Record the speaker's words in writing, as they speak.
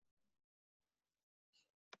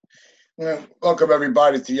Welcome,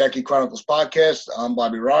 everybody, to Yankee Chronicles podcast. I'm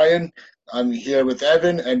Bobby Ryan. I'm here with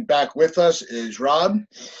Evan, and back with us is Rob.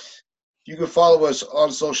 You can follow us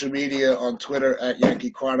on social media on Twitter at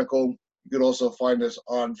Yankee Chronicle. You can also find us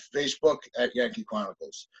on Facebook at Yankee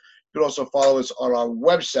Chronicles. You can also follow us on our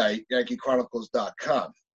website,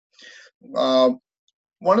 yankeechronicles.com.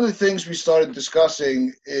 One of the things we started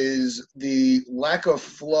discussing is the lack of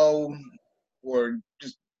flow or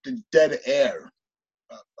just the dead air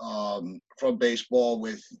from baseball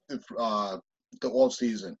with the off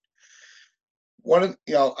season.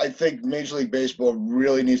 I think Major League Baseball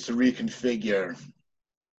really needs to reconfigure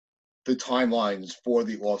the timelines for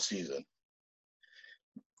the off season.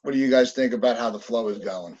 What do you guys think about how the flow is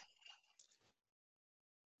going?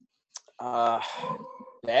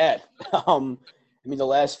 Bad. The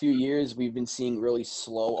last few years we've been seeing really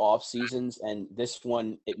slow off seasons, and this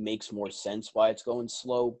one, it makes more sense why it's going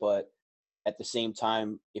slow. But at the same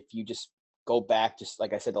time, if you just go back, just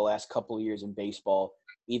like I said, the last couple of years in baseball,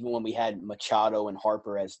 even when we had Machado and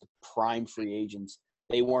Harper as the prime free agents,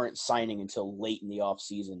 they weren't signing until late in the off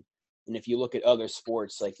season. And if you look at other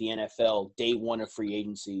sports like the NFL, day one of free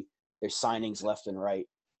agency, there's signings left and right.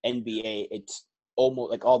 NBA, it's almost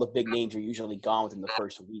like all the big names are usually gone within the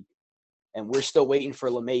first week. And we're still waiting for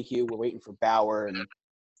LeMahieu. We're waiting for Bauer. And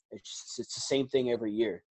it's the same thing every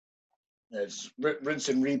year. It's rinse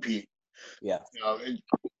and repeat. Yeah.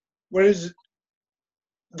 What is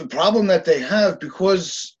the problem that they have,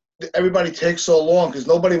 because everybody takes so long because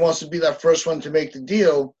nobody wants to be that first one to make the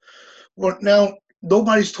deal? Well, now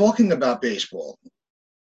nobody's talking about baseball.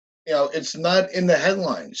 It's not in the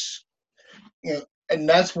headlines. And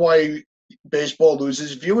that's why baseball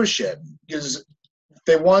loses viewership, because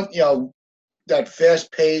they want, that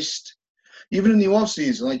fast-paced, even in the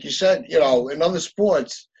off-season, like you said, in other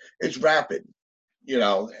sports, it's rapid,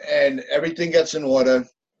 and everything gets in order,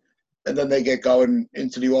 and then they get going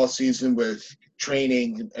into the off-season with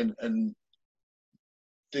training and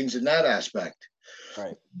things in that aspect.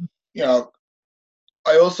 Right.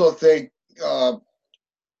 I also think the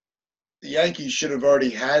Yankees should have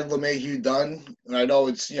already had LeMahieu done, and I know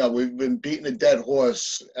it's, we've been beating a dead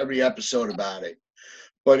horse every episode about it,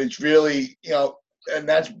 but it's really, and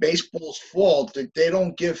that's baseball's fault that they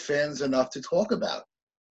don't give fans enough to talk about.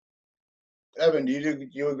 Evan, do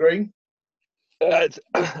you agree?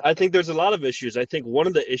 I think there's a lot of issues. I think one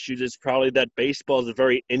of the issues is probably that baseball is a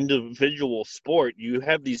very individual sport. You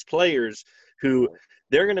have these players who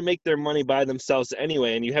they're going to make their money by themselves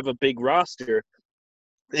anyway, and you have a big roster.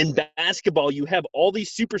 In basketball, you have all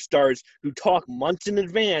these superstars who talk months in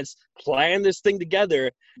advance, plan this thing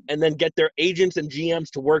together, and then get their agents and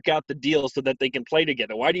GMs to work out the deal so that they can play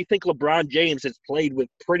together. Why do you think LeBron James has played with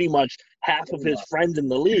pretty much half of his friends in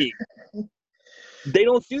the league? They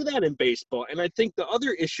don't do that in baseball. And I think the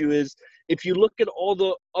other issue is, if you look at all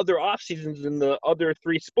the other off seasons in the other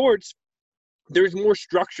three sports, there's more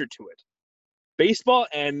structure to it. Baseball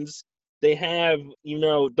ends, they have,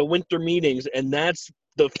 the winter meetings, and that's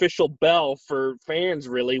the official bell for fans,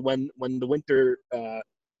 really, when the winter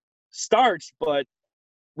starts. But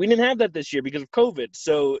we didn't have that this year because of COVID.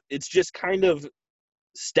 So it's just kind of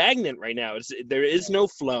stagnant right now. There is no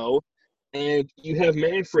flow. And you have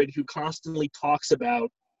Manfred, who constantly talks about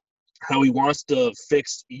how he wants to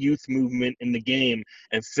fix youth movement in the game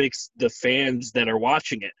and fix the fans that are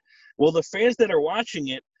watching it. Well, the fans that are watching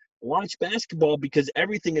it watch basketball because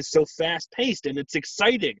everything is so fast-paced and it's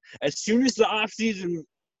exciting. As soon as the off-season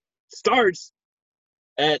starts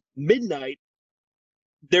at midnight,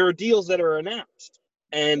 there are deals that are announced.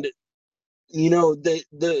 And,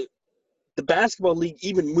 the basketball league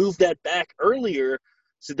even moved that back earlier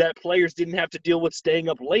so that players didn't have to deal with staying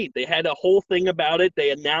up late. They had a whole thing about it.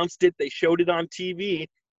 They announced it. They showed it on TV,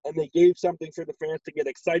 and they gave something for the fans to get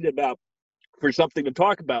excited about, for something to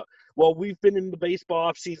talk about. Well, we've been in the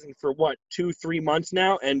baseball offseason for, 2-3 months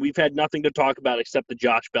now, and we've had nothing to talk about except the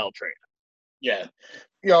Josh Bell trade. Yeah.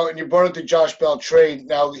 And you brought up the Josh Bell trade.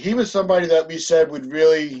 Now, he was somebody that we said would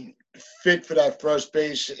really fit for that first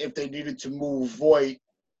base if they needed to move Voit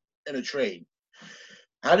in a trade.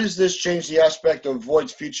 How does this change the aspect of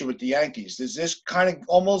Voigt's future with the Yankees? Does this kind of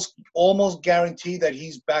almost guarantee that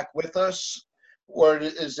he's back with us, or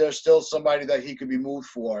is there still somebody that he could be moved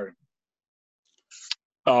for?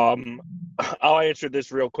 I'll answer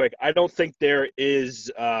this real quick. I don't think there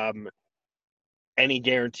is any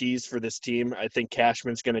guarantees for this team. I think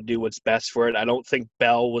Cashman's going to do what's best for it. I don't think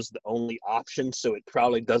Bell was the only option, so it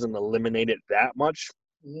probably doesn't eliminate it that much.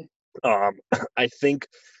 Mm-hmm. I think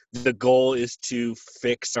the goal is to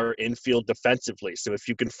fix our infield defensively. So if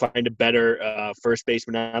you can find a better first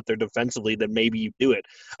baseman out there defensively, then maybe you do it.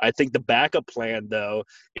 I think the backup plan, though,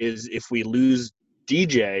 is if we lose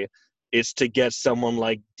DJ, is to get someone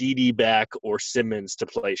like Didi back or Simmons to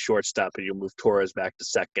play shortstop, and you'll move Torres back to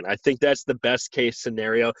second. I think that's the best case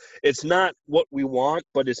scenario. It's not what we want,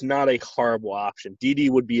 but it's not a horrible option. Didi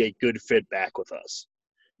would be a good fit back with us.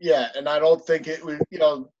 Yeah, and I don't think it would,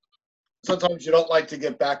 sometimes you don't like to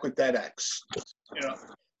get back with that ex,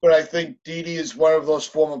 But I think Didi is one of those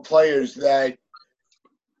former players that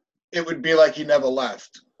it would be like he never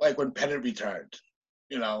left, like when Pettit returned,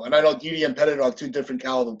 And I know Didi and Pettit are two different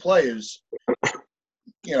caliber players.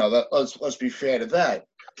 Let's be fair to that.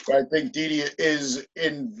 But I think Didi is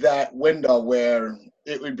in that window where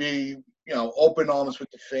it would be, open arms with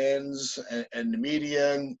the fans and the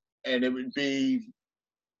media, and it would be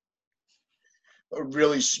a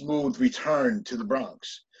really smooth return to the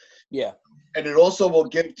Bronx. Yeah. And it also will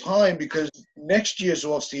give time because next year's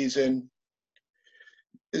offseason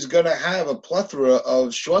is going to have a plethora of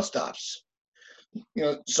shortstops.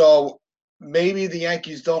 So maybe the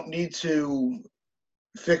Yankees don't need to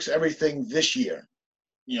fix everything this year.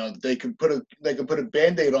 They can put a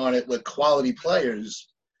Band-Aid on it with quality players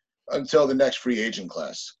until the next free agent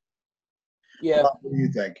class. Yeah. What do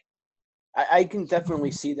you think? I can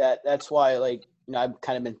definitely see that. That's why, I've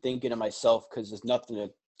kind of been thinking to myself because there's nothing to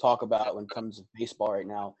talk about when it comes to baseball right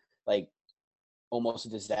now. Like, almost a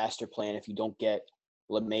disaster plan if you don't get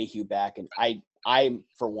LeMahieu back. And I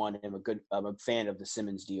for one, I'm a fan of the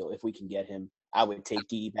Simmons deal. If we can get him, I would take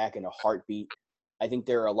Didi back in a heartbeat. I think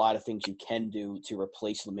there are a lot of things you can do to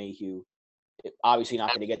replace LeMahieu. Obviously not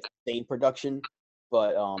going to get the same production,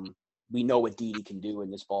 but we know what Didi can do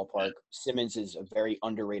in this ballpark. Simmons is a very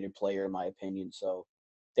underrated player, in my opinion. So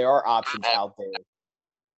there are options out there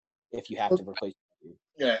if you have to replace him.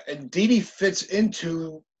 Yeah, and Didi fits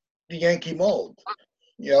into the Yankee mold.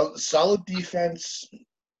 Solid defense,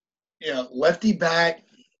 lefty bat,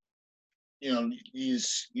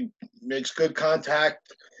 he makes good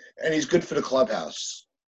contact, and he's good for the clubhouse,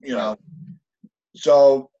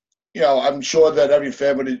 So, I'm sure that every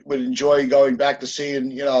fan would enjoy going back to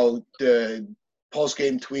seeing, the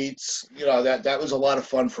post-game tweets. That was a lot of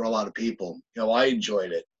fun for a lot of people. I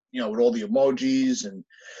enjoyed it, with all the emojis and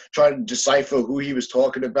trying to decipher who he was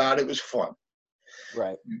talking about. It was fun.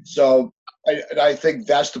 Right. So I think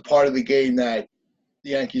that's the part of the game that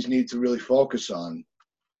the Yankees need to really focus on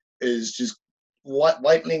is just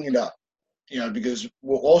lightening it up, because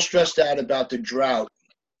we're all stressed out about the drought.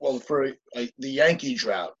 Well, for the Yankee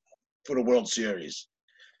drought for the World Series.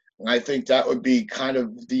 And I think that would be kind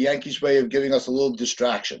of the Yankees' way of giving us a little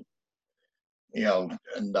distraction, and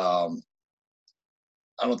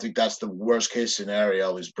I don't think that's the worst case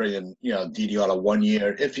scenario is bringing, Didi on a 1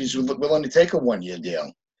 year, if he's willing to take a 1 year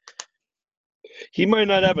deal. He might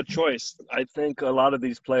not have a choice. I think a lot of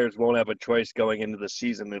these players won't have a choice going into the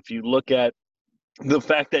season. If you look at the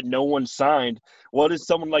fact that no one signed, what is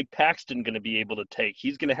someone like Paxton going to be able to take?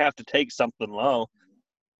 He's going to have to take something low.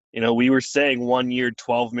 We were saying 1 year,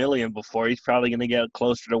 $12 million before. He's probably going to get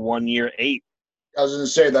closer to 1 year, $8 million. I was going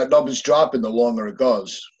to say that number's dropping the longer it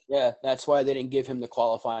goes. Yeah, that's why they didn't give him the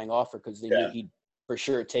qualifying offer because they knew he'd for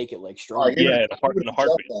sure take it like strong. In a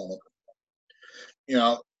heartbeat.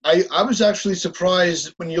 I was actually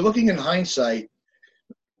surprised when you're looking in hindsight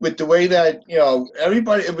with the way that,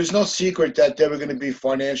 everybody, it was no secret that there were going to be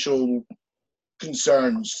financial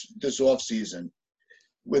concerns this offseason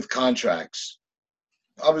with contracts.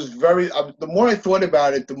 The more I thought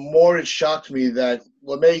about it, the more it shocked me that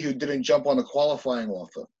LeMahieu didn't jump on the qualifying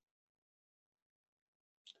offer.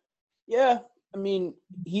 Yeah, I mean,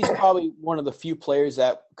 he's probably one of the few players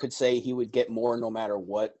that could say he would get more no matter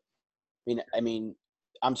what. I mean,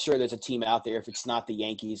 I'm sure there's a team out there, if it's not the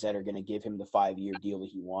Yankees, that are going to give him the 5-year deal that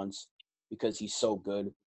he wants because he's so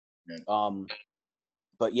good. Yeah.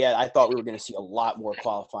 But yeah, I thought we were going to see a lot more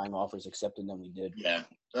qualifying offers accepted than we did. Yeah.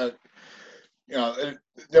 The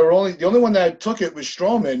only one that took it was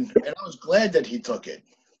Stroman, and I was glad that he took it.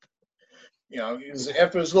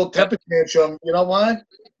 After his little temper tantrum, you know what?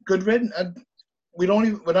 Good riddance. We're not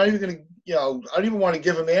even going to, I don't even want to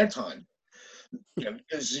give him airtime.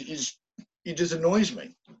 Because he just annoys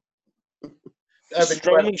me.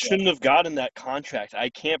 Stroman shouldn't have gotten that contract. I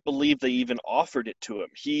can't believe they even offered it to him.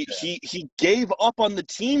 He gave up on the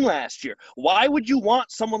team last year. Why would you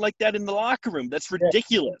want someone like that in the locker room? That's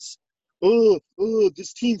ridiculous. Oh,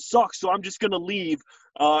 this team sucks, so I'm just going to leave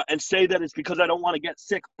and say that it's because I don't want to get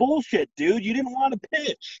sick. Bullshit, dude. You didn't want to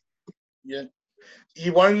pitch. Yeah. He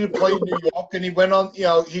wanted to play in New York, and he went on,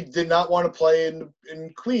 he did not want to play in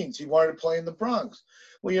Queens. He wanted to play in the Bronx.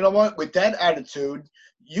 Well, you know what? With that attitude,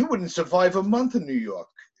 you wouldn't survive a month in New York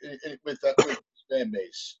with that fan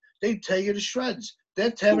base. They'd tear you to shreds.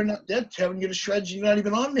 They're tearing you to shreds. You're not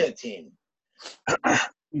even on their team.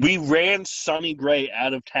 We ran Sonny Gray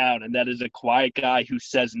out of town, and that is a quiet guy who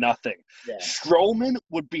says nothing. Yeah. Strowman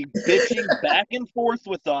would be bitching back and forth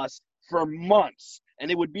with us for months, and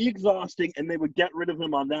it would be exhausting, and they would get rid of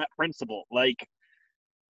him on that principle. Like,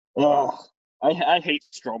 oh, I hate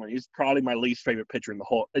Strowman. He's probably my least favorite pitcher in the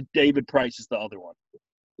whole. David Price is the other one.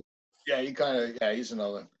 Yeah, he's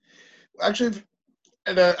another. Actually,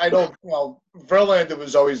 and I know, Verlander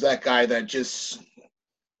was always that guy that just,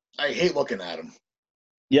 I hate looking at him.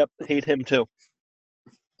 Yep, hate him too.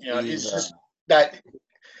 It's just that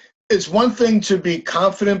it's one thing to be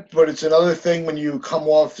confident, but it's another thing when you come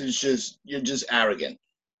off you're just arrogant.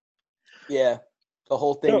 Yeah, the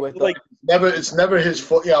whole thing with it's never his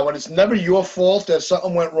fault. Yeah, when it's never your fault that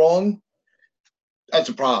something went wrong, that's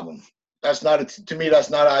a problem. That's not to me. That's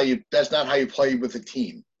not how you play with a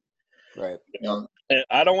team. Right.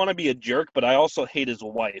 I don't want to be a jerk, but I also hate his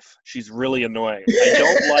wife. She's really annoying. I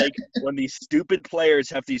don't like when these stupid players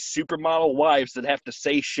have these supermodel wives that have to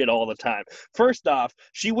say shit all the time. First off,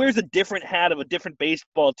 she wears a different hat of a different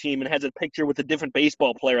baseball team and has a picture with a different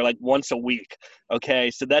baseball player like once a week. Okay,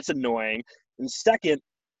 so that's annoying. And second,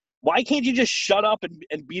 why can't you just shut up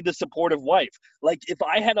and be the supportive wife? Like, if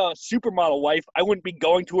I had a supermodel wife, I wouldn't be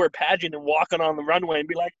going to her pageant and walking on the runway and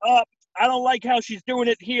be like, oh, I don't like how she's doing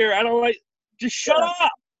it here. I don't like – just shut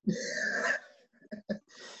up.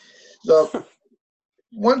 So,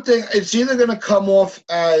 one thing, it's either going to come off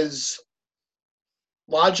as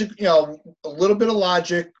logic, a little bit of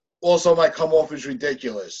logic, also might come off as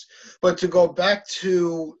ridiculous. But to go back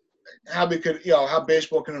to how how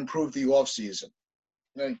baseball can improve the off season,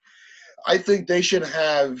 I think they should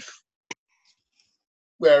have,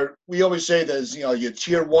 where we always say there's, your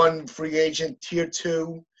tier 1 free agent, tier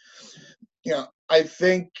 2. I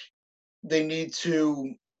think they need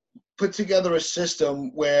to put together a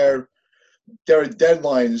system where there are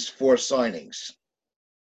deadlines for signings,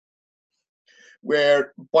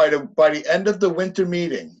 where by the end of the winter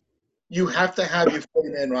meeting, you have to have your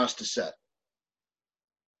 40-man roster set.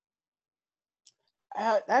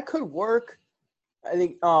 That could work. I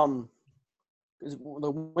think the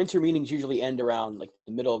winter meetings usually end around like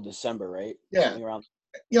the middle of December, right? Yeah. Around.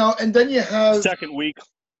 And then you have second week.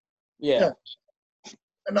 Yeah.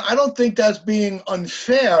 And I don't think that's being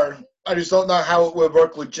unfair. I just don't know how it would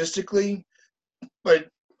work logistically. But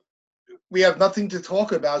we have nothing to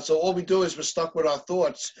talk about, so all we do is we're stuck with our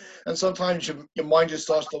thoughts. And sometimes your mind just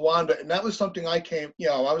starts to wander. And that was something I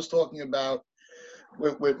was talking about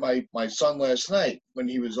with my son last night when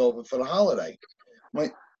he was over for the holiday.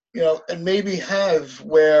 And maybe have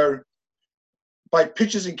where by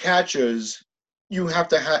pitchers and catchers, you have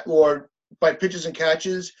to have, or by pitches and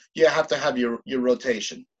catches, you have to have your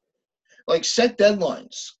rotation. Like, set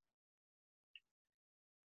deadlines.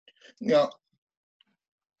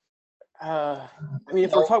 I mean,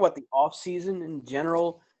 if we're talking about the off season in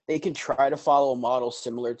general, they can try to follow a model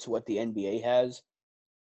similar to what the NBA has.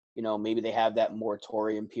 Maybe they have that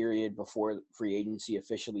moratorium period before free agency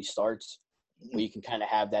officially starts, where you can kind of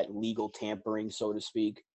have that legal tampering, so to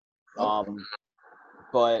speak.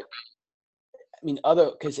 But I mean,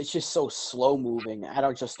 because it's just so slow moving. I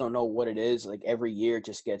don't know what it is. Like, every year it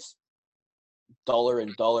just gets duller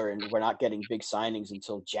and duller, and we're not getting big signings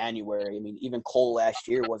until January. I mean, even Cole last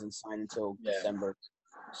year wasn't signed until December.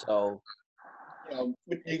 So,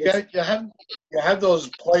 you have those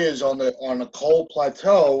players on the Cole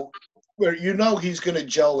plateau where he's going to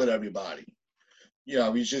gel with everybody.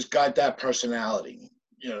 He's just got that personality.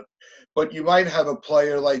 But you might have a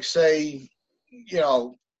player like, say,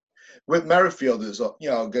 Whit Merrifield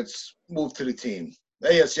gets moved to the team.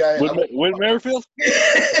 Yes, yeah. Whit Merrifield?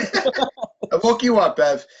 I'll hook you up,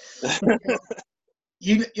 Bev.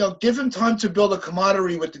 Give him time to build a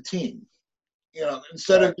camaraderie with the team.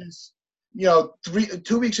 Instead of this,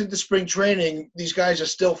 2 weeks into spring training, these guys are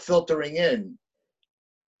still filtering in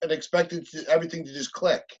and expected everything to just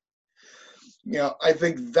click. I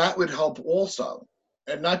think that would help also,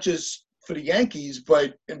 and not just for the Yankees,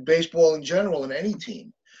 but in baseball in general, in any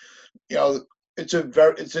team. It's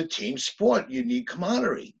a team sport. You need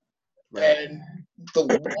camaraderie. Right. And the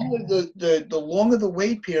longer the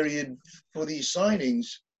wait period for these signings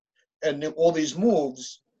and all these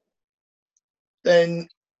moves, then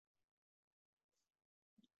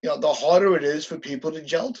the harder it is for people to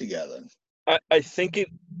gel together. I think it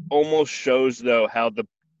almost shows, though, how the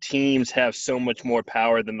teams have so much more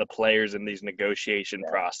power than the players in these negotiation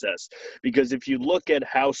process. Because if you look at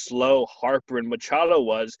how slow Harper and Machado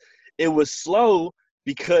was, it was slow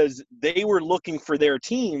because they were looking for their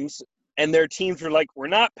teams, and their teams were like, we're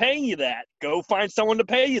not paying you that. Go find someone to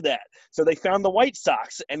pay you that. So they found the White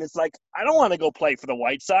Sox, and it's like, I don't want to go play for the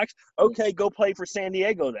White Sox. Okay, go play for San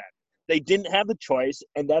Diego then. They didn't have the choice,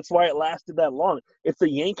 and that's why it lasted that long. If the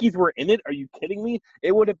Yankees were in it, are you kidding me?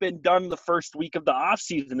 It would have been done the first week of the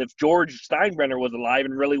offseason if George Steinbrenner was alive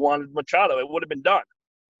and really wanted Machado. It would have been done.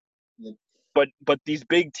 Yep. But these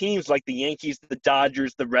big teams like the Yankees, the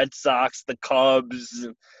Dodgers, the Red Sox, the Cubs,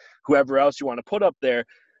 whoever else you want to put up there,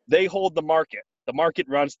 they hold the market. The market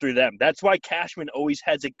runs through them. That's why Cashman always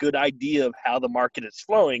has a good idea of how the market is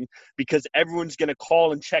flowing, because everyone's going to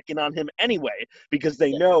call and check in on him anyway, because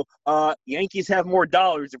they know Yankees have more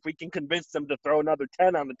dollars. If we can convince them to throw another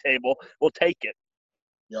 10 on the table, we'll take it.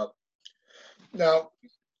 Yep. Now,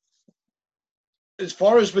 as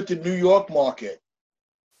far as with the New York market,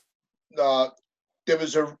 there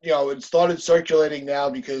was it started circulating now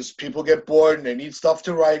because people get bored and they need stuff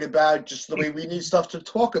to write about, just the way we need stuff to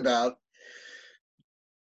talk about.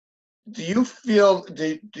 Do you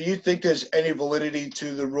think there's any validity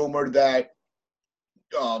to the rumor that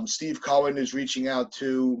Steve Cohen is reaching out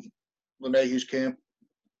to LeMahieu's camp?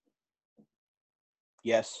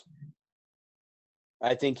 Yes.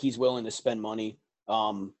 I think he's willing to spend money.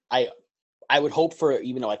 I would hope for,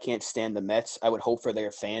 even though I can't stand the Mets, I would hope for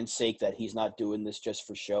their fans' sake that he's not doing this just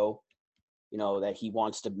for show. That he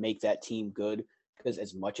wants to make that team good. Because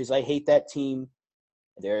as much as I hate that team,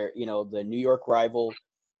 they're, the New York rival.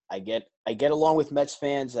 I get along with Mets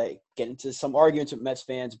fans. I get into some arguments with Mets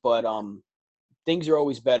fans, but things are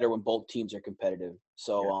always better when both teams are competitive.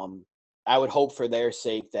 So I would hope for their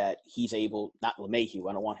sake that he's able, not LeMahieu,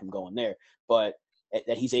 I don't want him going there, but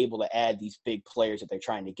that he's able to add these big players that they're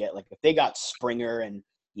trying to get. Like if they got Springer and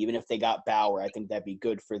even if they got Bauer, I think that'd be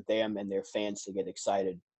good for them and their fans to get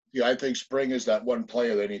excited. Yeah, I think Spring is that one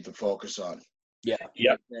player they need to focus on. Yeah.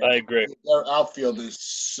 Yeah, I agree. Their outfield is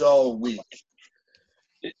so weak.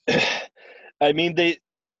 I mean,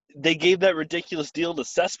 they gave that ridiculous deal to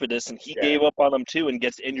Cespedes, and he gave up on them too and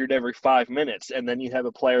gets injured every 5 minutes. And then you have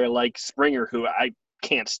a player like Springer, who I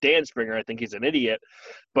can't stand Springer. I think he's an idiot.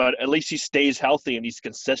 But at least he stays healthy and he's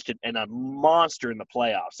consistent and a monster in the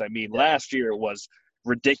playoffs. I mean, last year was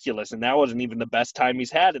ridiculous, and that wasn't even the best time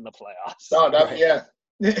he's had in the playoffs. Oh, yeah.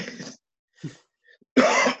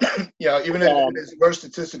 Even in his first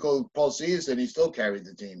statistical postseason, he still carried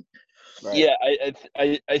the team. Right. Yeah,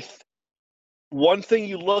 I one thing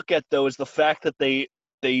you look at, though, is the fact that they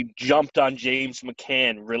jumped on James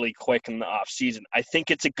McCann really quick in the offseason. I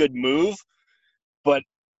think it's a good move, but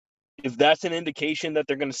if that's an indication that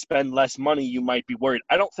they're going to spend less money, you might be worried.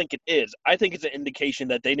 I don't think it is. I think it's an indication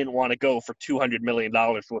that they didn't want to go for $200 million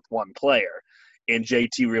with one player in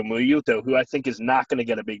JT Realmuto, who I think is not going to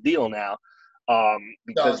get a big deal now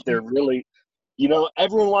because they're really –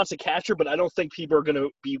 everyone wants a catcher, but I don't think people are going to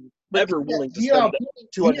be ever willing to spend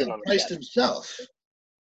 $200 on a catcher. Himself.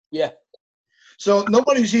 Yeah. So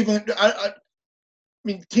nobody's even I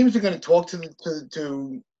mean, teams are going to talk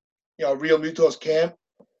to Realmuto's camp.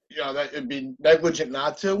 That it'd be negligent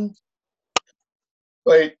not to.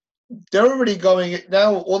 But they're already going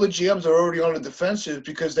now. All the GMs are already on the defensive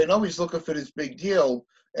because they know he's looking for this big deal,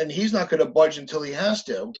 and he's not going to budge until he has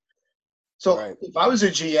to. So if I was a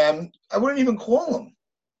GM, I wouldn't even call him.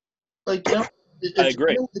 Like, I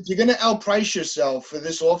agree. If you're going to outprice yourself for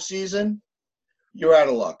this offseason, you're out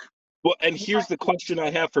of luck. Well, and here's the question I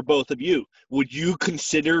have for both of you. Would you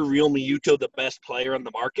consider Realmuto the best player on the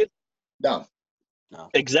market? No.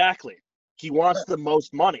 Exactly. He wants the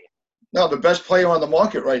most money. No, the best player on the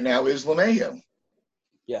market right now is LeMahieu.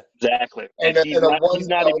 Yeah. Exactly. And he's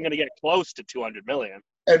not even going to get close to $200 million.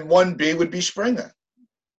 And 1B would be Springer.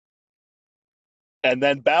 And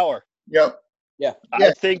then Bauer. Yep. Yeah.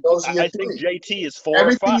 I think JT is 4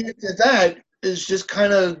 Everything or 5. After that is just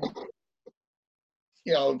kind of,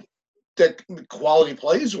 that quality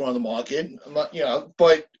players are on the market.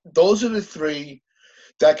 But those are the three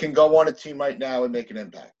that can go on a team right now and make an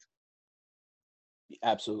impact.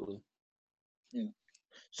 Absolutely. Yeah.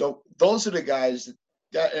 So those are the guys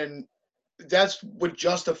and that's what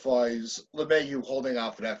justifies LeMahieu holding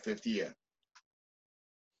out for that 5th year.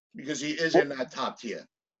 Because he is in that top tier.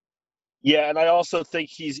 Yeah, and I also think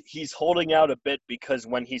he's holding out a bit because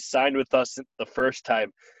when he signed with us the first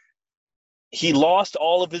time, he lost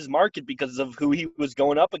all of his market because of who he was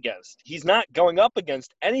going up against. He's not going up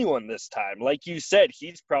against anyone this time. Like you said,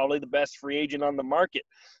 he's probably the best free agent on the market.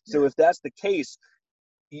 So if that's the case,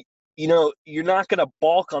 you're not going to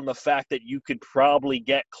balk on the fact that you could probably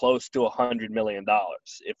get close to $100 million.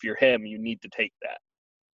 If you're him, you need to take that.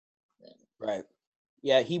 Right.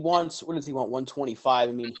 Yeah, he wants – what does he want, 125?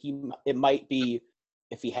 I mean, it might be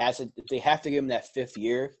if they have to give him that 5th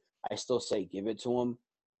year, I still say give it to him.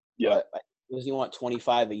 Yeah. But does he want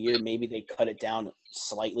 25 a year? Maybe they cut it down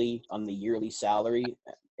slightly on the yearly salary.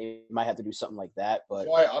 They might have to do something like that. But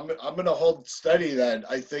Why I'm going to hold steady that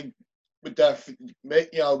I think with that,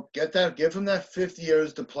 give him that 5th year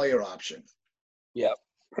as the player option. yeah,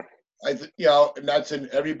 And that's an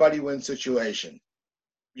everybody wins situation.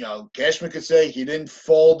 Cashman could say he didn't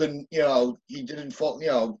fold and he didn't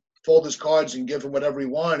fold his cards and give him whatever he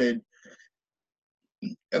wanted.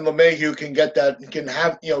 And LeMahieu can get that, can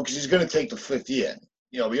have, because he's going to take the 5th year.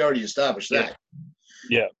 We already established that.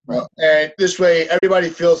 Yeah. And this way, everybody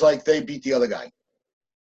feels like they beat the other guy.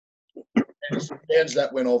 And it stands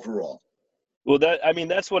that win overall. Well,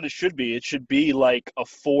 that's what it should be. It should be like a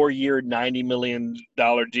 4-year, $90 million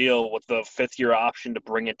deal with the 5th-year option to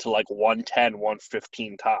bring it to like 110,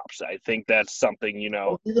 115 tops. I think that's something,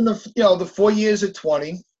 Even the 4 years at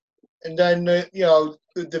 20, and then the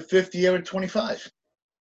 5th year at 25.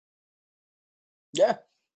 yeah,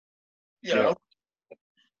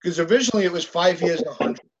 because originally it was 5 years,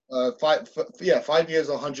 100. 5 years,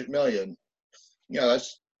 100 million.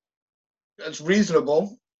 That's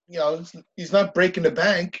reasonable. He's not breaking the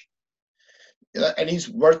bank, and he's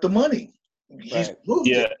worth the money. He's proved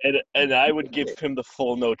it. and I would give him the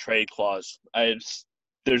full no trade clause.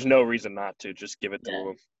 There's no reason not to. Just give it to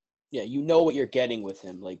him. Yeah, you know what you're getting with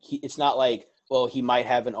him. Like it's not like, well, he might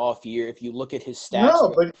have an off year. If you look at his stats,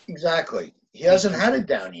 No, but exactly, he hasn't had it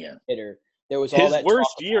down yet. Hitter. There was all his that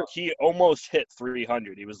worst year. He almost hit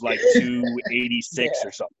 300. He was like 286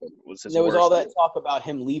 or something. There was all that talk about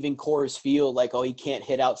him leaving Coors Field, like, oh, he can't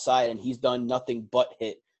hit outside, and he's done nothing but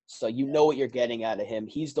hit. So you know what you're getting out of him.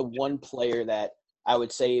 He's the one player that I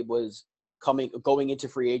would say was going into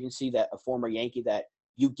free agency, that a former Yankee, that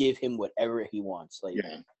you give him whatever he wants. Like,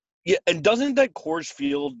 yeah, and doesn't that Coors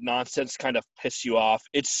Field nonsense kind of piss you off?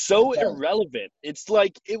 It's so irrelevant. It's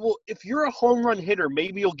like if you're a home run hitter,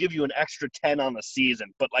 maybe it'll give you an extra 10 on the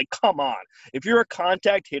season. But like, come on. If you're a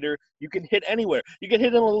contact hitter, you can hit anywhere. You can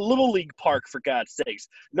hit in a little league park, for God's sakes.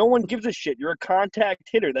 No one gives a shit. You're a contact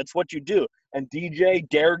hitter. That's what you do. And DJ,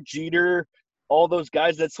 Derek Jeter, all those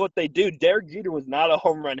guys, that's what they do. Derek Jeter was not a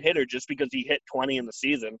home run hitter just because he hit 20 in the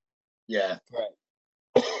season. Yeah.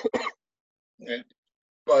 right.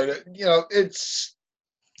 But it's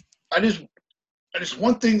I just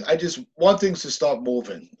want things to stop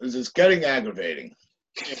moving. It's getting aggravating,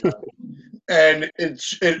 and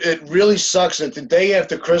it really sucks that the day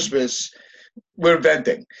after Christmas we're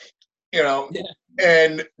venting,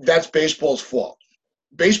 and that's baseball's fault.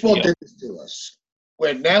 Baseball did this to us.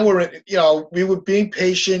 When now we were being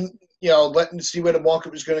patient, letting to see where the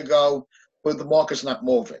market was going to go, but the market's not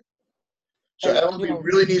moving. So MLB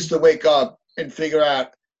really needs to wake up and figure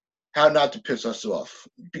out how not to piss us off,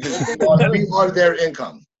 because we are their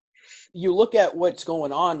income. You look at what's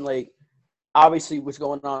going on, like obviously what's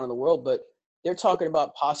going on in the world, but they're talking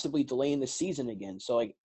about possibly delaying the season again. So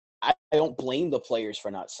like, I don't blame the players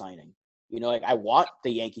for not signing. Like I want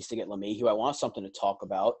the Yankees to get LeMahieu. I want something to talk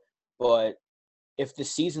about, but if the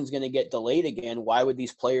season's going to get delayed again, why would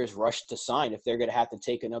these players rush to sign if they're going to have to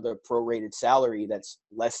take another prorated salary that's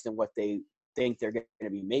less than what they think they're going to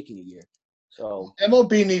be making a year? So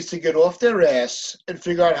MLB needs to get off their ass and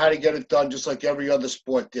figure out how to get it done, just like every other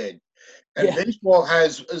sport did. And baseball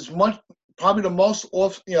has probably the most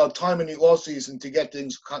time in the off season to get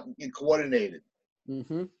things coordinated.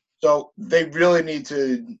 Mm-hmm. So they really need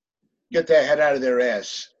to get their head out of their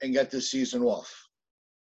ass and get this season off.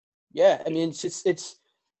 Yeah, I mean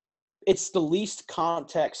it's the least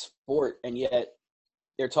contact sport, and yet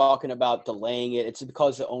they're talking about delaying it. It's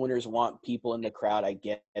because the owners want people in the crowd. I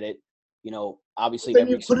get it. Obviously, then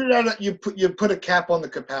you put a cap on the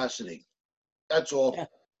capacity. That's all. Yeah.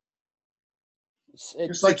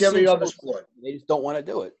 It's like every other sport. They just don't want to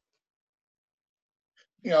do it.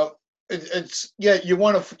 You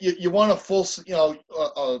want a full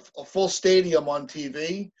a full stadium on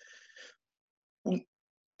TV.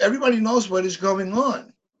 Everybody knows what is going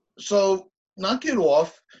on, so knock it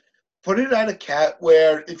off. Put it at a cap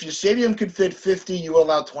where if your stadium could fit 50, you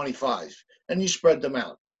allow 25, and you spread them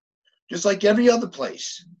out, just like every other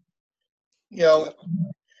place.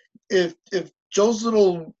 If Joe's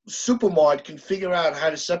little supermart can figure out how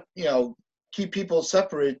to keep people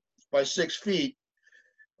separate by 6 feet,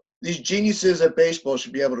 these geniuses at baseball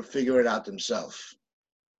should be able to figure it out themselves.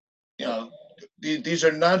 These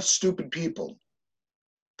are not stupid people,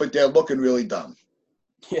 but they're looking really dumb.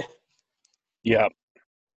 Yeah. Yeah.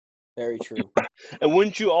 Very true. And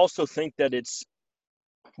wouldn't you also think that it's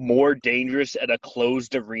more dangerous at a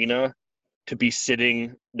closed arena to be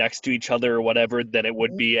sitting next to each other or whatever than it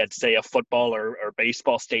would be at, say, a football or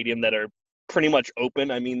baseball stadium that are pretty much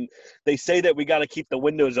open. I mean, they say that we got to keep the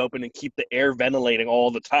windows open and keep the air ventilating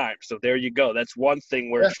all the time. So there you go. That's one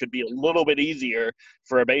thing where it should be a little bit easier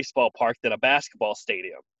for a baseball park than a basketball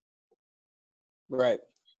stadium. Right.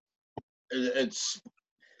 It's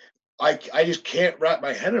I just can't wrap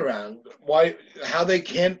my head around how they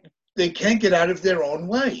can't get out of their own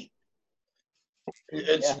way.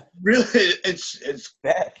 It's really it's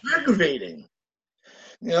bad, aggravating,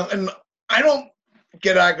 and I don't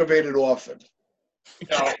get aggravated often.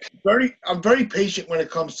 I'm very patient when it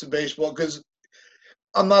comes to baseball because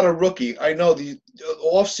I'm not a rookie. I know the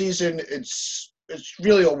off season it's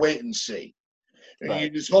really a wait and see. Right. You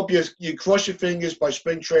just hope you cross your fingers by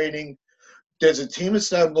spring training. There's a team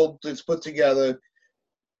assembled that's put together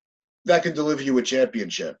that can deliver you a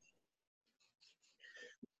championship.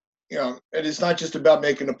 And it's not just about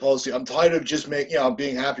making the postseason. I'm tired of just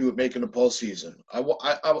being happy with making the postseason. I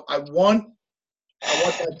want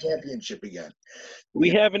that championship again.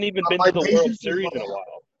 We haven't even been to the World Series in a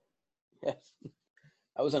while. Yeah.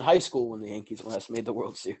 I was in high school when the Yankees last made the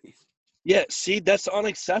World Series. Yeah, see, that's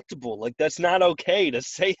unacceptable. Like, that's not okay to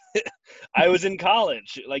say. I was in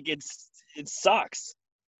college. Like, it sucks.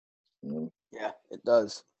 Yeah, it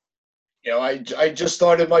does. I just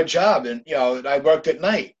started my job, and I worked at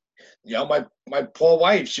night. My poor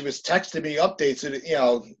wife, she was texting me updates,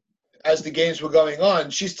 and as the games were going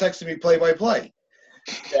on, she's texting me play by play.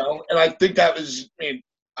 And I think that was.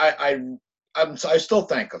 I still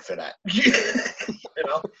thank her for that.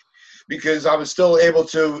 Because I was still able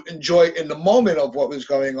to enjoy in the moment of what was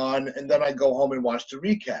going on, and then I go home and watch the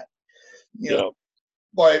recap.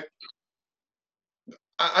 But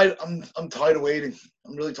I'm tired of waiting.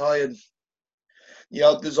 I'm really tired.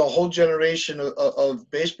 There's a whole generation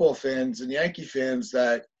of baseball fans and Yankee fans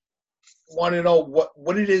that want to know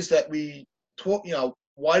what it is that we talk.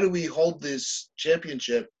 Why do we hold this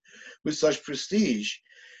championship with such prestige?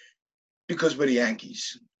 Because we're the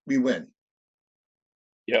Yankees. We win.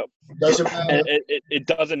 Yep. Doesn't matter. It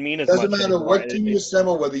doesn't mean as much. Doesn't matter anymore. what team you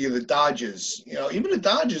assemble, whether you're the Dodgers. Even the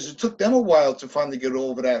Dodgers, it took them a while to finally get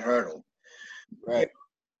over that hurdle. Right.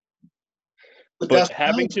 But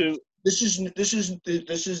having to. This is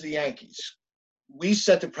the Yankees. We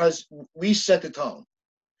set the tone,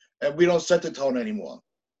 and we don't set the tone anymore.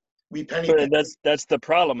 We penny. That's the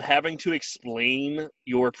problem. Having to explain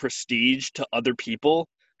your prestige to other people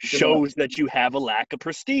shows that you have a lack of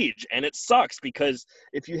prestige, and it sucks because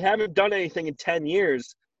if you haven't done anything in 10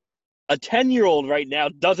 years, a 10-year-old right now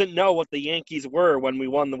doesn't know what the Yankees were when we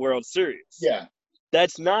won the World Series. Yeah.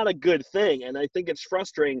 That's not a good thing, and I think it's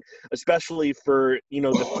frustrating, especially for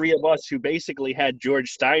the three of us who basically had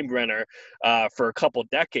George Steinbrenner for a couple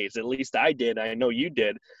decades. At least I did. I know you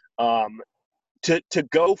did. To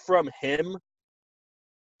go from him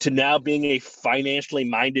to now being a financially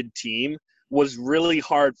minded team was really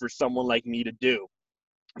hard for someone like me to do,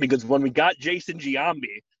 because when we got Jason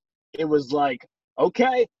Giambi, it was like,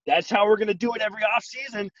 okay, that's how we're going to do it every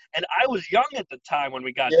offseason. And I was young at the time when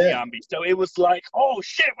we got Giambi. So it was like, oh,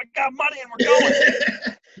 shit, we got money and we're going.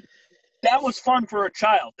 That was fun for a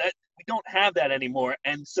child. That we don't have that anymore.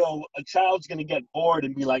 And so a child's going to get bored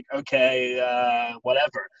and be like, okay,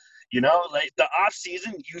 whatever. Like the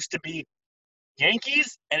offseason used to be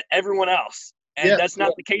Yankees and everyone else. And that's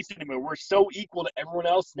not the case anymore. We're so equal to everyone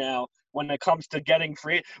else now when it comes to getting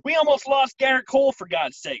free. We almost lost Garrett Cole, for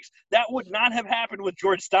God's sakes. That would not have happened with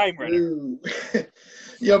George Steinbrenner.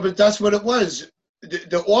 Yeah, but that's what it was.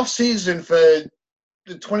 The offseason for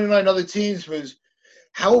the 29 other teams was,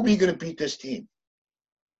 how are we going to beat this team?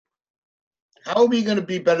 How are we going to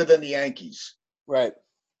be better than the Yankees? Right.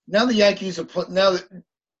 Now the Yankees are now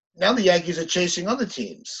the Yankees are chasing other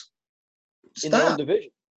teams. Stop. In their own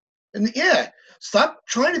division. And stop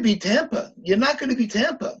trying to beat Tampa. You're not going to beat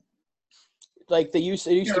Tampa. Like it used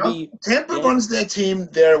to be. Tampa runs their team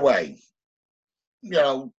their way.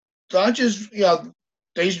 Dodgers,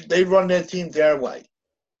 they run their team their way.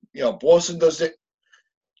 Boston does it.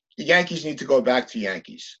 The Yankees need to go back to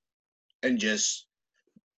Yankees and just,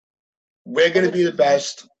 we're going to be the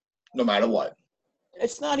best no matter what.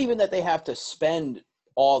 It's not even that they have to spend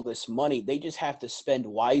all this money. They just have to spend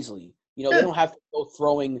wisely. They don't have to go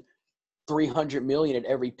throwing $300 million at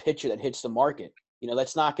every pitcher that hits the market.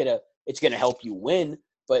 That's not it's gonna help you win,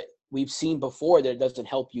 but we've seen before that it doesn't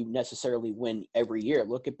help you necessarily win every year.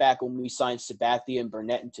 Look at back when we signed Sabathia and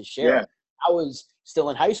Burnett and Teixeira. I was still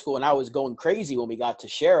in high school and I was going crazy when we got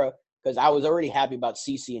Teixeira because I was already happy about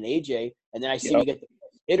CC and AJ, and then I see we get the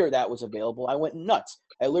hitter that was available. I went nuts.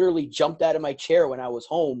 I literally jumped out of my chair when I was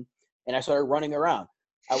home and I started running around.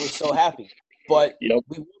 I was so happy. But Yep.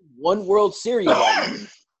 we won one World Series that year.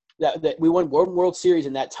 That we won one World Series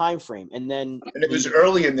in that time frame, and then And it was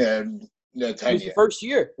early in their it tenure. was the first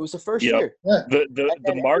year. It was the first Yep. year. Yeah. The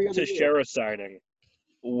then Mark every other year. Teixeira signing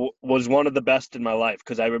was one of the best in my life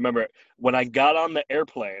because I remember when I got on the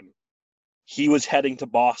airplane, he was heading to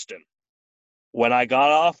Boston. When I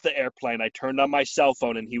got off the airplane, I turned on my cell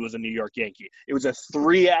phone and he was a New York Yankee. It was a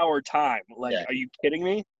 3-hour time. Like, Yeah. Are you kidding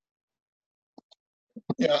me?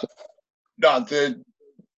 Yeah. No, the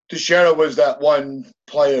Teixeira was that one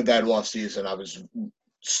player that offseason I was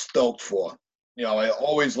stoked for. I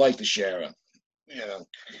always liked Teixeira.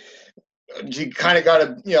 He kind of got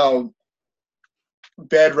a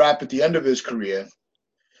bad rap at the end of his career.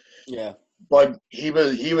 Yeah. But he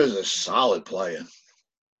was a solid player.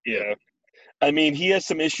 Yeah. I mean, he has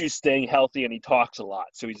some issues staying healthy and he talks a lot.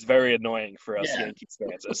 So he's very annoying for us Yankees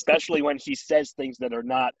fans, especially when he says things that are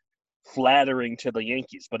not flattering to the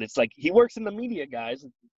Yankees. But it's like he works in the media, guys.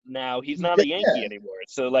 Now he's not a Yankee anymore.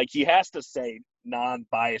 So, like, he has to say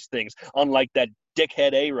non-biased things, unlike that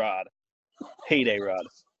dickhead A-Rod. Hate A-Rod.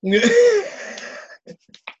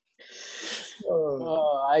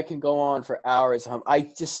 I can go on for hours.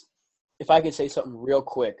 If I could say something real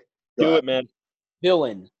quick. Do it, man.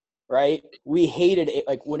 Villain, right? We hated it.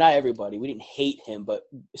 Like, well, not everybody. We didn't hate him, but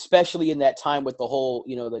especially in that time with the whole,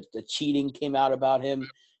 the cheating came out about him,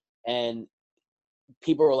 and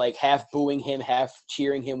people were like half booing him, half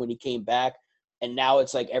cheering him when he came back. And now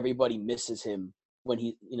it's like everybody misses him when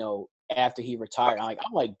he, after he retired. I'm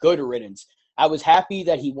like, good riddance. I was happy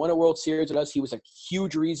that he won a World Series with us. He was a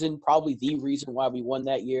huge reason, probably the reason why we won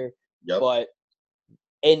that year. Yep. But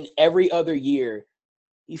in every other year,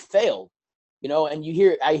 he failed. And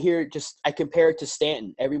I compare it to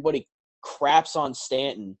Stanton. Everybody craps on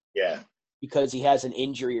Stanton. Yeah. Because he has an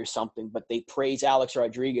injury or something, but they praise Alex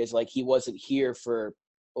Rodriguez like he wasn't here for,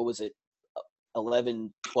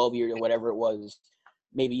 11, 12 years or whatever it was,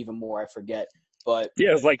 maybe even more, I forget. But yeah,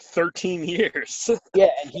 it was like 13 years. Yeah,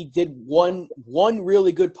 and he did one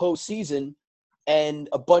really good postseason and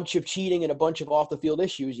a bunch of cheating and a bunch of off the field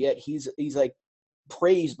issues, yet he's like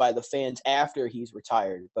praised by the fans after he's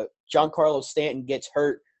retired. But Giancarlo Stanton gets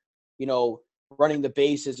hurt, running the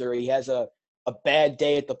bases, or he has a bad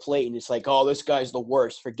day at the plate, and it's like, oh, this guy's the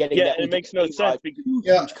worst. Forgetting that it makes no sense. Huge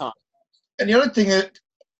and the other thing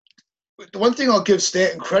the one thing I'll give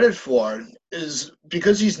Stanton credit for is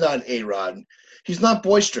because he's not A-Rod, he's not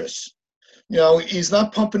boisterous. He's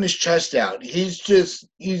not pumping his chest out. He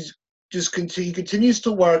continues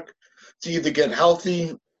to work to either get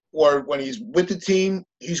healthy or when he's with the team,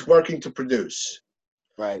 he's working to produce.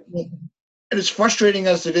 Right. And as frustrating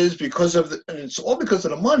as it is and it's all because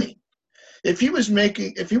of the money. If he wasn't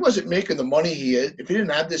making the money he is, if he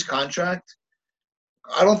didn't have this contract,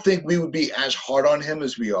 I don't think we would be as hard on him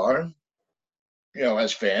as we are,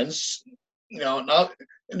 as fans. Now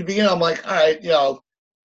in the beginning, I'm like, all right,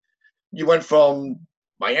 you went from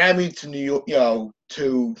Miami to New York,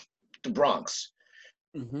 to the Bronx.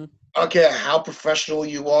 Mm-hmm. I don't care how professional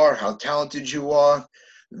you are, how talented you are,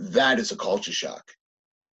 that is a culture shock.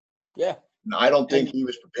 Yeah. No, I don't think he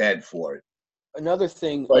was prepared for it. Another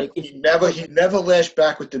thing, but he never lashed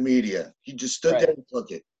back with the media. He just stood there and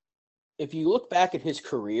took it. If you look back at his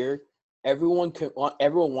career, everyone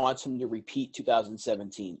wants him to repeat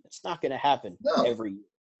 2017. It's not going to happen every year.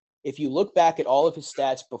 If you look back at all of his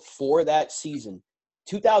stats before that season,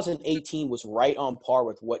 2018 was right on par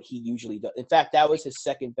with what he usually does. In fact, that was his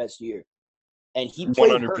second best year, and he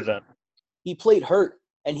played 100%. Hurt. He played hurt,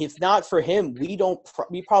 and if not for him, we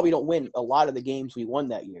probably don't win a lot of the games we won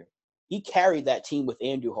that year. He carried that team with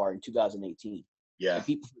Andujar in 2018. Yeah, and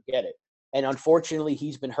people forget it. And unfortunately,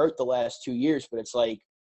 he's been hurt the last 2 years. But it's like,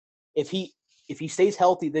 if he stays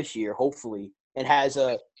healthy this year, hopefully, and has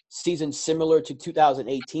a season similar to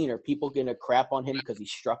 2018, are people going to crap on him because he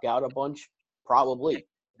struck out a bunch? Probably.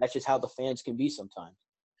 That's just how the fans can be sometimes.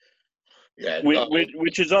 Yeah,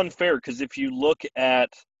 which is unfair because if you look at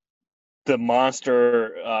the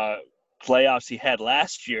monster playoffs he had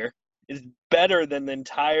last year, is better than the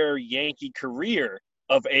entire Yankee career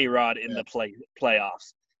of A-Rod in the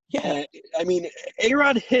playoffs. Yeah. I mean,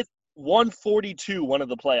 A-Rod hit 142 one of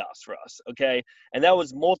the playoffs for us, okay? And that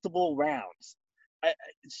was multiple rounds.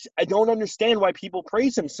 I don't understand why people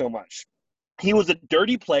praise him so much. He was a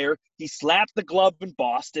dirty player. He slapped the glove in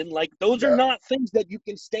Boston. Like, those are not things that you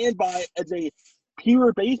can stand by as a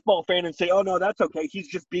pure baseball fan and say, oh, no, that's okay. He's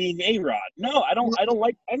just being A-Rod. No, I don't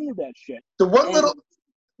like any of that shit. The one little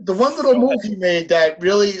move he made that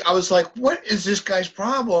really, I was like, what is this guy's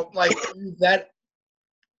problem? Like, that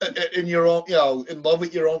in your own, in love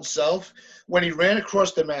with your own self, when he ran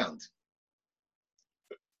across the mound.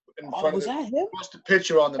 in Oh, front was of that him? the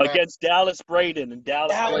pitcher on the mound. Against Dallas Braden, and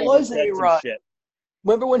Dallas That Braden was said some A-Rod. shit.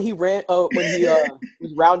 Remember when he ran? When he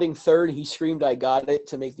was rounding third, he screamed, "I got it!"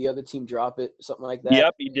 to make the other team drop it, something like that.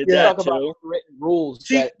 Yep, he did Yeah. that Talk too. about written rules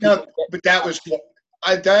See, that no, people get. but that was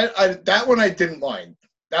that one I didn't mind.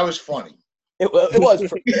 That was funny. It was,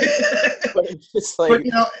 but it's just like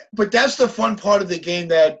but that's the fun part of the game,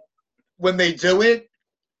 that when they do it,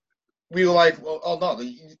 we were like, well, oh no,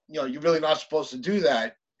 you're really not supposed to do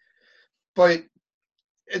that. But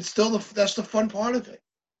it's still that's the fun part of it.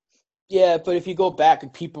 yeah. But if you go back,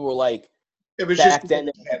 and people were like, It was back just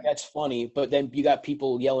then, that's funny. But then you got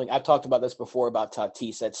people yelling. I've talked about this before about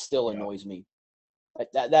Tatis. That still annoys me.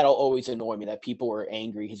 That'll always annoy me. That people were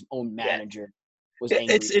angry. His own manager was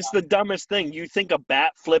angry. It's the dumbest thing. You think a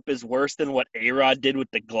bat flip is worse than what A-Rod did with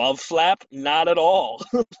the glove flap? Not at all.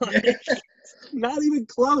 Not even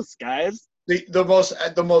close, guys.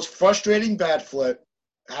 The most frustrating bat flip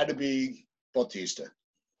had to be Bautista.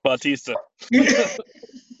 Bautista.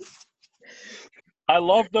 I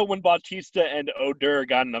love though when Bautista and Odor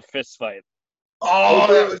got in a fist fight. Oh,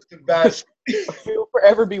 that was the best. He'll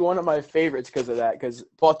forever be one of my favorites because of that. Because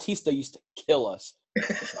Bautista used to kill us.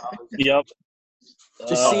 Yep.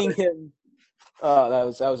 Just seeing him,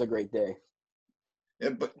 that was a great day.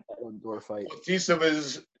 Yeah, but That door fight. Bautista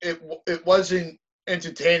it wasn't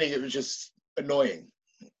entertaining. It was just annoying,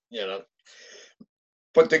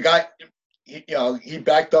 But the guy, he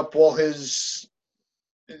backed up all his,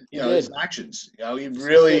 his actions. He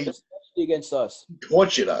really, especially against us,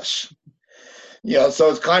 tortured us. So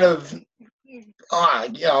it's kind of, you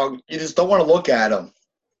just don't want to look at him.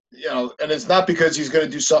 And it's not because he's going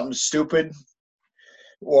to do something stupid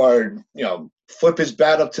or flip his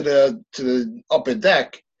bat up to the upper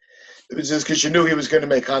deck. It was just because you knew he was going to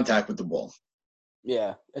make contact with the ball.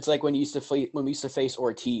 Yeah, it's like when we used to face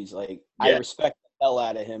Ortiz. Like I respect the hell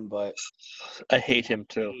out of him, but I hate him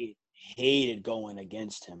too. Hated going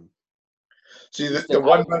against him. See, the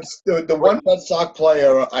one Red Sox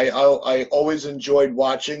player I always enjoyed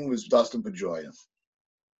watching was Dustin Pedroia.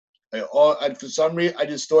 For some reason, I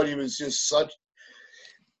just thought he was just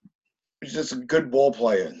a good ball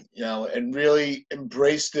player, and really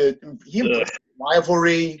embraced it. He embraced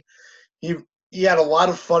rivalry. He had a lot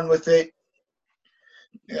of fun with it,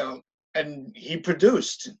 and he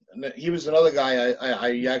produced. And he was another guy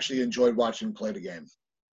I actually enjoyed watching play the game.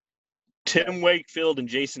 Tim Wakefield and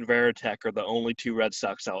Jason Varitek are the only two Red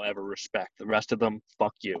Sox I'll ever respect. The rest of them,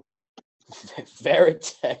 fuck you.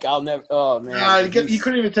 Varitek, I'll never. Oh man, he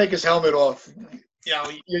couldn't even take his helmet off.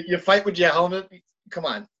 You fight with your helmet. Come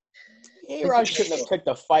on. A-Rod shouldn't have picked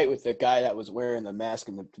a fight with the guy that was wearing the mask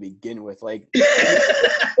to begin with. Like,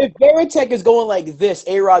 if Varitek is going like this,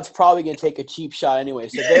 A-Rod's probably gonna take a cheap shot anyway.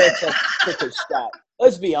 So Varitek took his shot.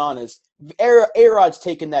 Let's be honest. A-Rod's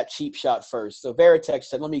taking that cheap shot first. So Varitek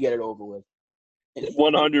said, "Let me get it over with."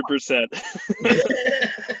 100%.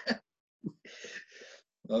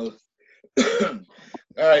 All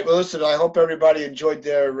right. Well, listen. I hope everybody enjoyed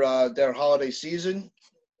their holiday season.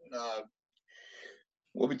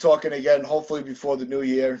 We'll be talking again, hopefully before the new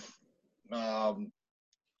year.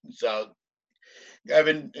 So,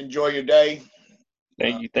 Evan, enjoy your day.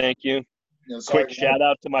 Thank you. Quick shout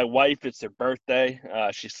out to my wife. It's her birthday.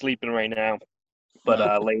 She's sleeping right now,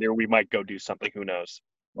 but later we might go do something. Who knows?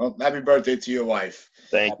 Well, happy birthday to your wife.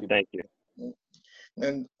 Thank you.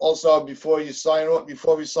 And also, before we sign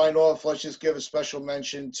off, let's just give a special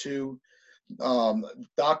mention to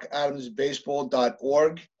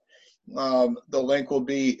DocAdamsBaseball.org. The link will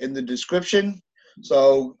be in the description.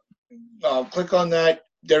 So click on that.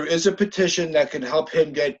 There is a petition that can help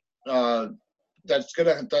him get.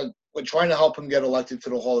 We're trying to help him get elected to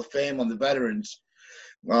the Hall of Fame on the veterans.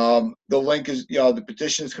 The link is, the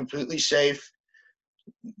petition is completely safe.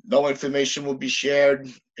 No information will be shared.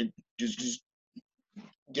 Just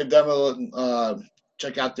give them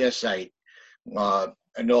check out their site,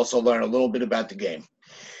 and also learn a little bit about the game.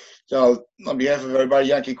 So on behalf of everybody,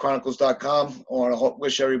 YankeeChronicles.com, I want to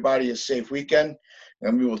wish everybody a safe weekend,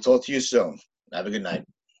 and we will talk to you soon. Have a good night.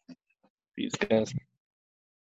 Peace, guys.